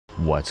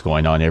What's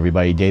going on,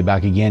 everybody? Dave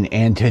back again,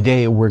 and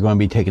today we're going to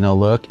be taking a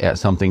look at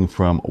something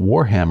from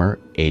Warhammer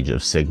Age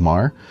of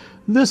Sigmar.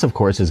 This, of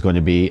course, is going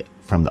to be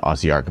from the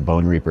Ossiarch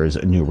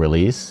Bonereapers' new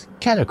release,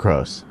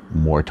 Katakros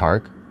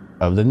Mortarch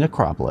of the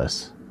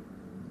Necropolis.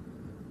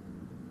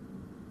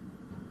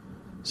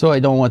 So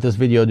I don't want this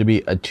video to be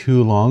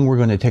too long. We're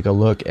going to take a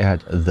look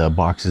at the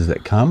boxes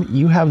that come.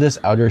 You have this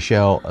outer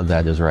shell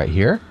that is right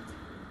here.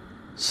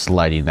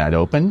 Sliding that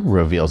open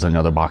reveals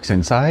another box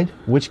inside,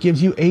 which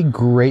gives you a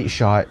great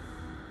shot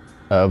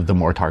of the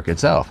Mortarch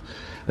itself.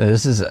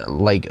 This is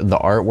like the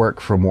artwork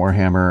from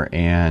Warhammer,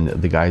 and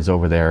the guys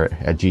over there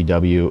at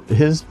GW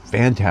is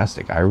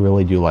fantastic. I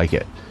really do like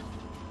it.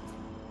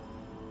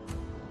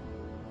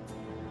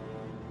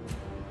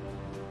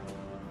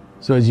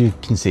 So as you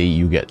can see,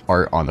 you get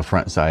art on the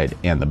front side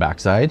and the back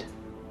side.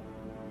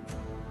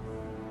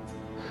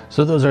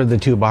 So those are the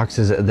two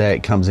boxes that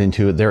it comes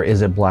into. There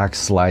is a black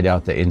slide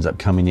out that ends up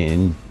coming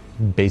in,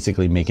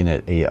 basically making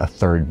it a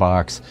third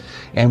box.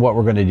 And what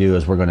we're going to do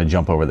is we're going to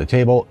jump over the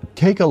table,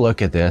 take a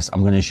look at this.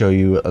 I'm going to show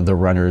you the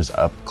runners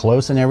up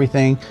close and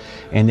everything.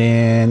 And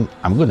then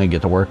I'm going to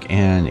get to work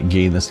and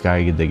getting this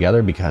guy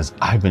together, because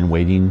I've been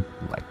waiting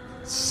like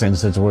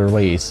since its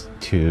release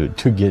to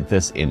get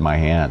this in my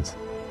hands.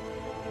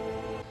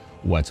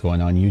 What's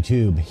going on,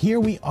 YouTube?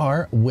 Here we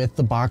are with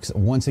the box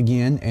once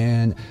again,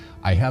 and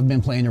I have been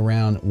playing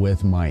around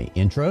with my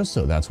intros,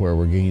 so that's where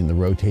we're getting the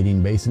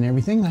rotating base and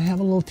everything. I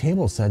have a little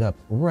table set up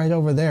right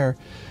over there,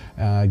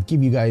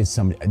 give you guys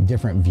some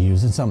different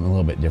views and something a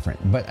little bit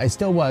different. But I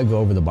still want to go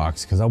over the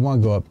box because I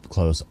want to go up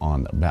close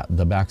on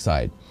the back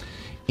side.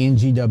 In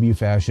GW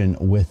fashion,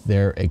 with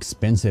their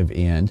expensive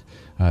end,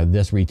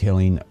 this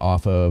retailing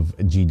off of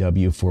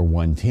GW for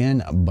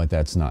 110, but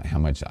that's not how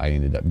much I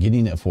ended up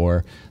getting it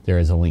for. There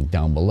is a link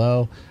down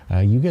below.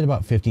 You get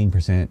about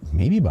 15%,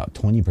 maybe about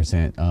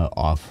 20%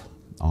 off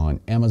on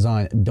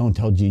Amazon. Don't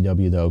tell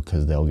GW though,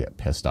 because they'll get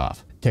pissed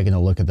off. Taking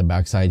a look at the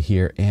backside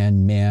here,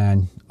 and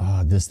man,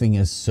 this thing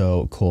is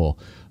so cool.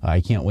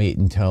 I can't wait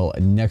until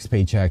next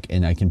paycheck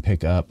and I can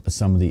pick up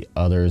some of the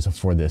others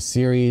for this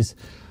series.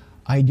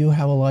 I do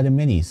have a lot of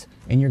minis,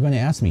 and you're going to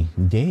ask me,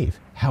 Dave,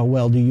 how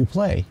well do you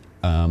play?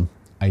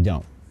 I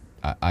don't.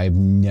 I've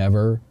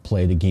never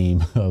played a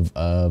game of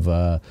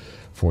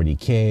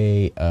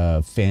 40K,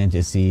 of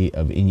fantasy,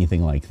 of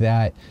anything like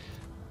that.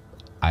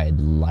 I'd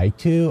like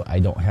to. I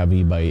don't have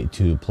anybody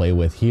to play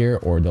with here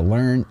or to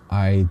learn.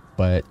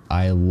 But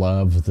I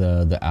love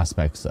the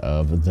aspects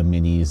of the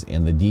minis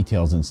and the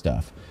details and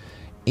stuff.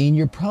 And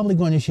you're probably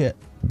going to shit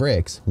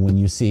bricks when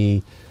you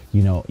see,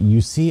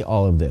 you see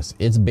all of this.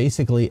 It's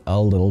basically a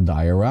little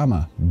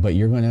diorama, but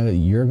you're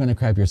gonna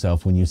crap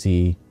yourself when you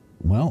see,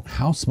 well,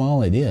 how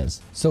small it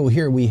is. So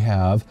here we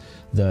have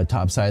the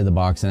top side of the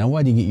box, and I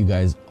wanted to get you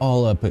guys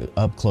all up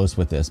close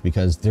with this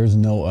because there's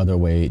no other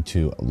way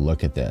to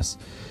look at this.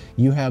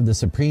 You have the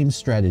supreme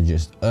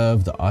strategist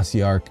of the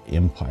Ossiarch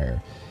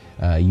Empire.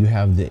 You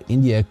have the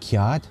India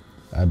Kyat,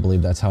 I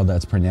believe that's how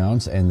that's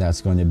pronounced, and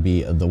that's going to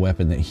be the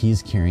weapon that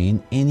he's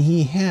carrying, and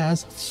he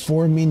has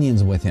 4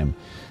 minions with him.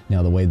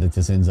 Now the way that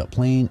this ends up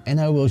playing,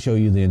 and I will show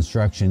you the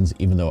instructions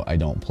even though I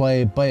don't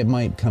play, but it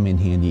might come in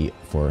handy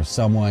for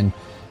someone.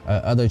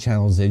 Other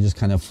channels, they just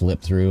kind of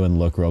flip through and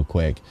look real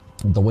quick.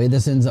 The way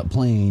this ends up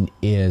playing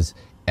is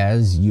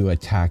as you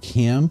attack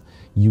him,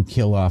 you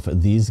kill off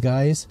these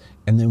guys,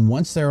 and then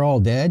once they're all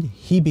dead,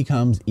 he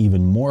becomes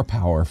even more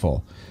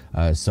powerful.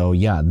 So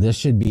yeah, this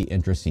should be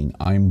interesting.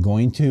 I'm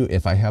going to,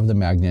 if I have the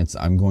magnets,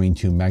 I'm going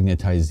to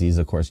magnetize these,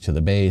 of course, to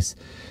the base,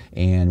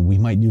 and we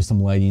might do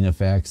some lighting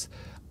effects.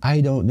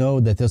 I don't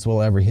know that this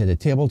will ever hit a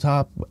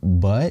tabletop,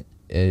 but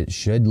it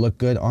should look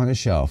good on a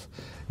shelf.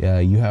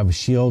 You have a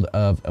shield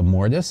of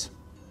Immortus.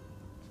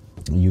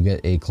 You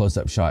get a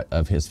close-up shot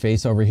of his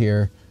face over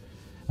here.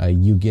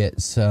 You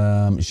get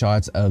some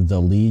shots of the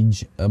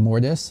Liege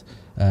Immortus,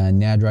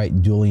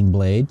 Nadrite Dueling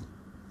Blade.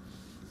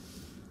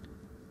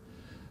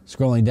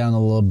 Scrolling down a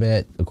little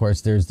bit, of course,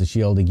 there's the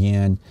shield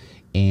again,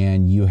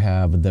 and you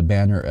have the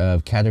banner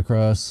of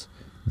Katakros,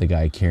 the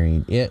guy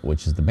carrying it,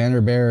 which is the banner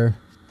bearer.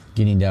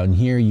 Getting down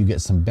here, you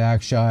get some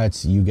back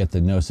shots. You get the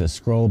Gnosis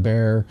scroll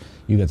bearer.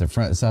 You get the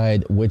front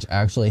side, which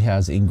actually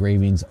has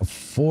engravings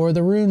for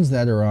the runes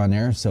that are on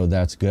there, so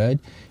that's good.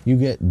 You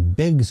get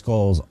big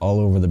skulls all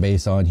over the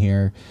base on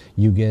here.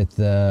 You get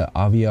the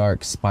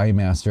Aviarch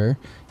Spymaster.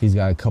 He's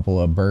got a couple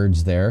of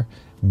birds there.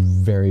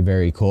 Very,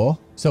 very cool.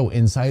 So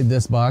inside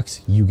this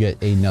box, you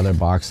get another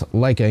box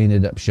like I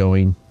ended up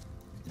showing,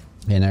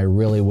 and I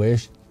really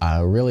wish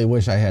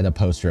I had a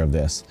poster of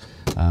this.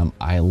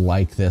 I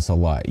like this a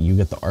lot. You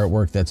get the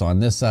artwork that's on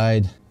this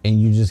side, and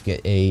you just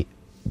get a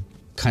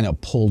kind of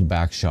pulled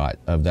back shot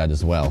of that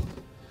as well.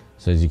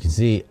 So as you can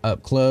see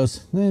up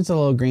close, it's a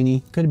little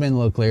grainy, could have been a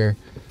little clearer,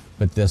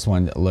 but this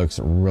one looks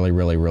really,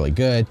 really, really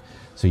good.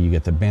 So you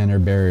get the banner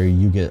bearer,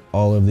 you get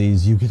all of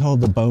these, you get all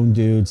the bone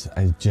dudes.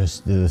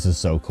 This is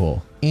so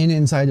cool. And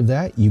inside of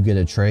that, you get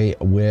a tray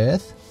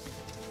with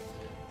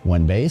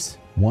 1 base,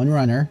 1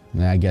 runner,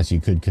 and I guess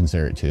you could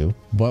consider it 2,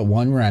 but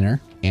 1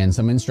 runner, and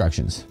some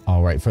instructions.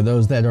 All right, for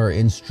those that are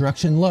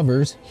instruction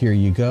lovers, here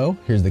you go.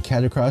 Here's the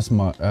Katakros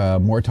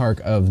Mortarch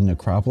of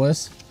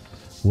Necropolis.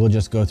 We'll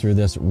just go through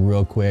this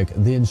real quick.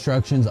 The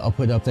instructions I'll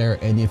put up there,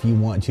 and if you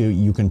want to,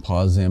 you can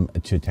pause them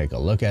to take a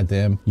look at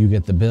them. You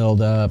get the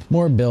build up,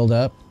 more build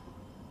up,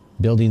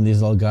 building these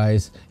little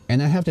guys.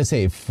 And I have to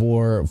say,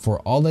 for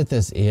all that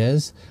this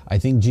is, I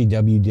think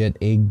GW did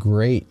a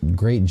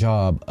great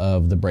job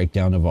of the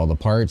breakdown of all the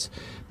parts,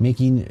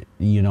 making,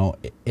 you know,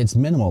 it's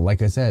minimal.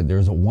 Like I said,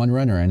 there's one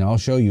runner, and I'll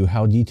show you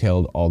how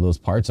detailed all those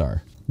parts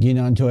are. Getting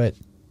onto it,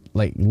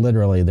 like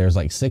literally there's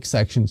like 6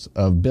 sections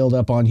of build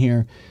up on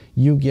here.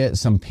 You get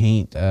some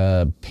paint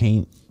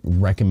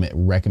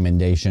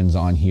recommendations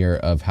on here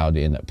of how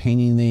to end up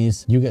painting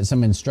these. You get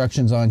some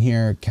instructions on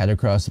here.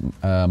 Katakros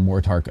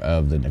Mortarch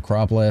of the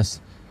Necropolis.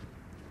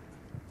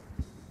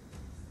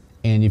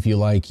 And if you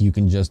like, you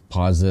can just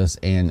pause this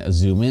and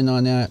zoom in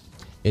on that.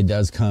 It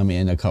does come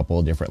in a couple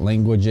of different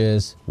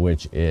languages,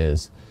 which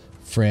is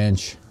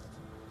French,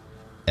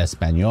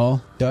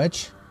 Espanol,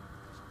 Dutch,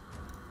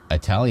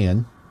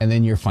 Italian, and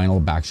then your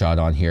final back shot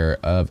on here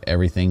of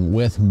everything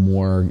with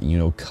more, you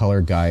know, color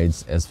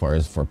guides as far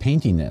as for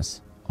painting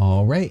this.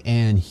 All right,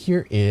 and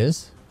here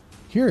is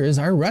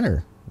our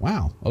runner.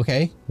 Wow,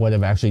 okay. What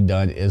I've actually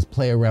done is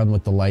play around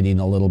with the lighting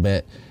a little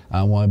bit.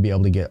 I want to be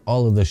able to get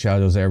all of the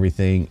shadows,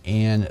 everything,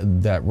 and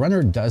that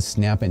runner does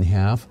snap in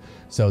half,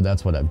 so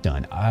that's what I've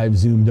done. I've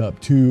zoomed up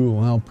to,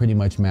 well, pretty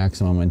much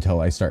maximum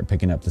until I start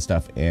picking up the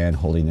stuff and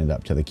holding it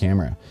up to the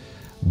camera.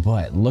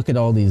 But look at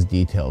all these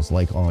details,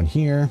 like on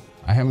here.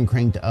 I haven't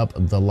cranked up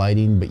the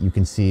lighting, but you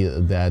can see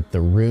that the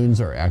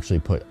runes are actually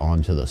put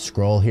onto the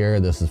scroll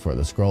here. This is for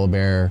the scroll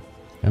bearer.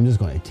 I'm just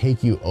going to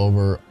take you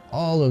over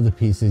all of the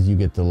pieces. You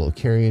get the little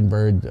carrion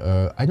bird.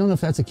 I don't know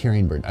if that's a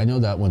carrion bird. I know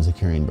that one's a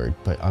carrion bird,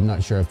 but I'm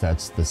not sure if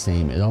that's the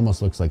same. It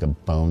almost looks like a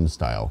bone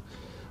style,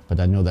 but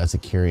I know that's a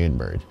carrion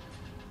bird.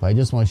 But I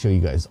just want to show you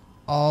guys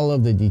all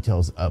of the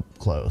details up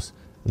close.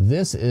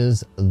 This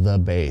is the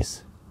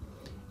base,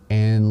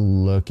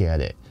 and look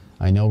at it.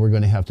 I know we're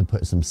going to have to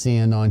put some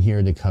sand on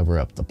here to cover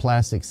up the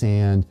plastic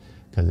sand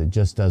because it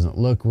just doesn't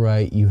look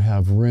right. You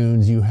have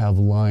runes, you have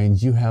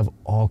lines, you have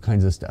all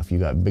kinds of stuff. You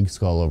got big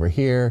skull over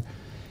here,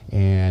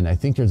 and I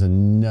think there's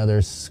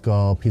another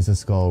skull, piece of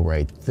skull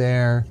right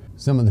there.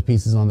 Some of the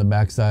pieces on the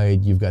back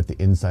side, you've got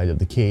the inside of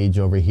the cage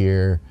over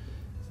here.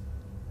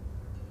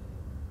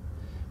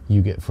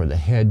 You get for the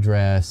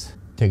headdress.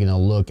 Taking a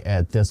look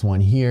at this one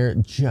here,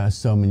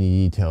 just so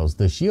many details.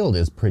 The shield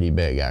is pretty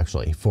big,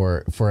 actually.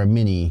 For a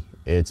mini,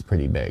 it's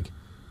pretty big.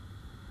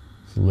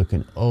 So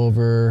looking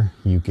over,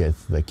 you get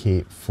the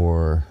cape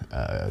for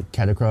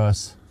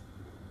Katakros.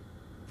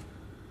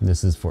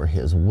 This is for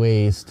his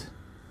waist,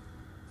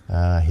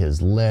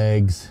 his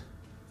legs.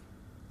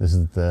 This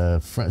is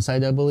the front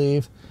side, I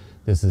believe.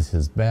 This is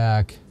his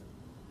back.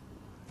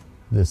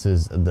 This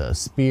is the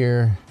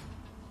spear.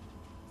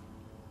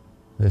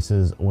 This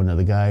is one of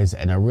the guys,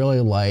 and I really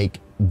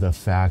like the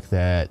fact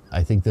that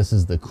I think this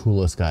is the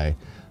coolest guy.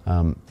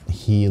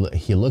 He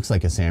looks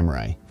like a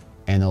samurai,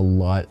 and a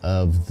lot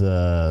of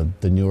the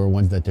newer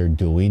ones that they're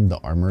doing, the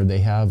armor they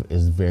have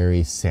is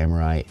very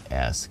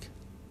samurai-esque.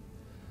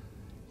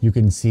 You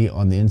can see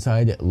on the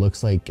inside, it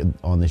looks like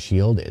on the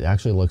shield, it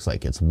actually looks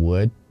like it's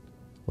wood,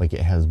 like it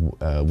has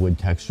wood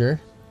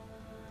texture.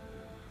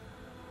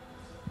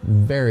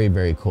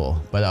 Very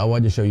cool. But I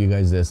wanted to show you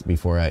guys this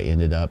before I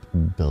ended up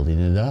building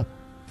it up.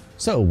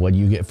 So what do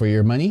you get for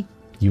your money?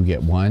 You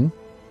get one.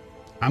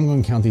 I'm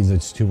going to count these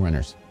as 2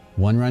 runners.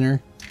 1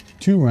 runner,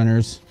 2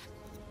 runners,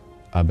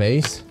 a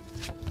base,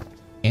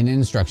 and an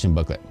instruction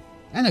booklet,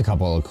 and a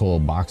couple of cool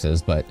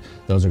boxes, but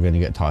those are going to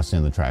get tossed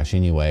in the trash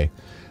anyway.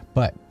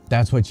 But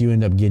that's what you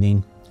end up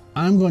getting.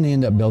 I'm going to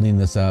end up building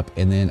this up,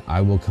 and then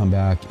I will come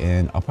back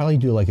and I'll probably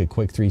do like a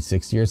quick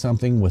 360 or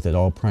something with it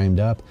all primed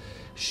up,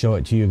 show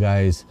it to you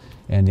guys,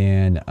 and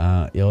then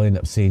you'll end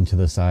up seeing to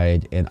the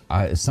side. And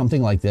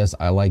something like this,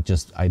 I like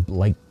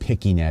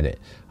picking at it.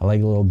 I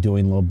like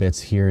doing little bits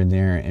here and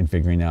there and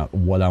figuring out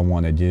what I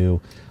want to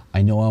do.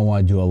 I know I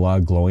want to do a lot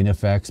of glowing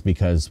effects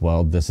because,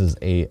 well, this is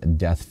a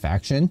death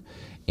faction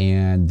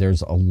and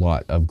there's a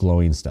lot of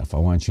glowing stuff. I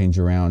want to change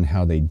around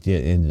how they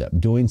ended up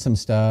doing some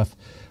stuff.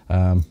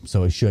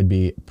 So it should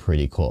be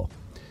pretty cool.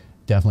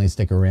 Definitely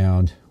stick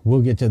around.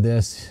 We'll get to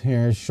this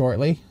here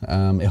shortly.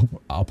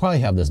 I'll probably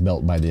have this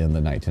built by the end of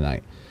the night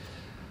tonight.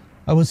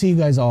 I will see you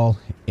guys all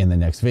in the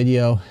next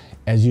video.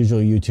 As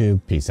usual,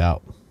 YouTube, peace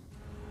out.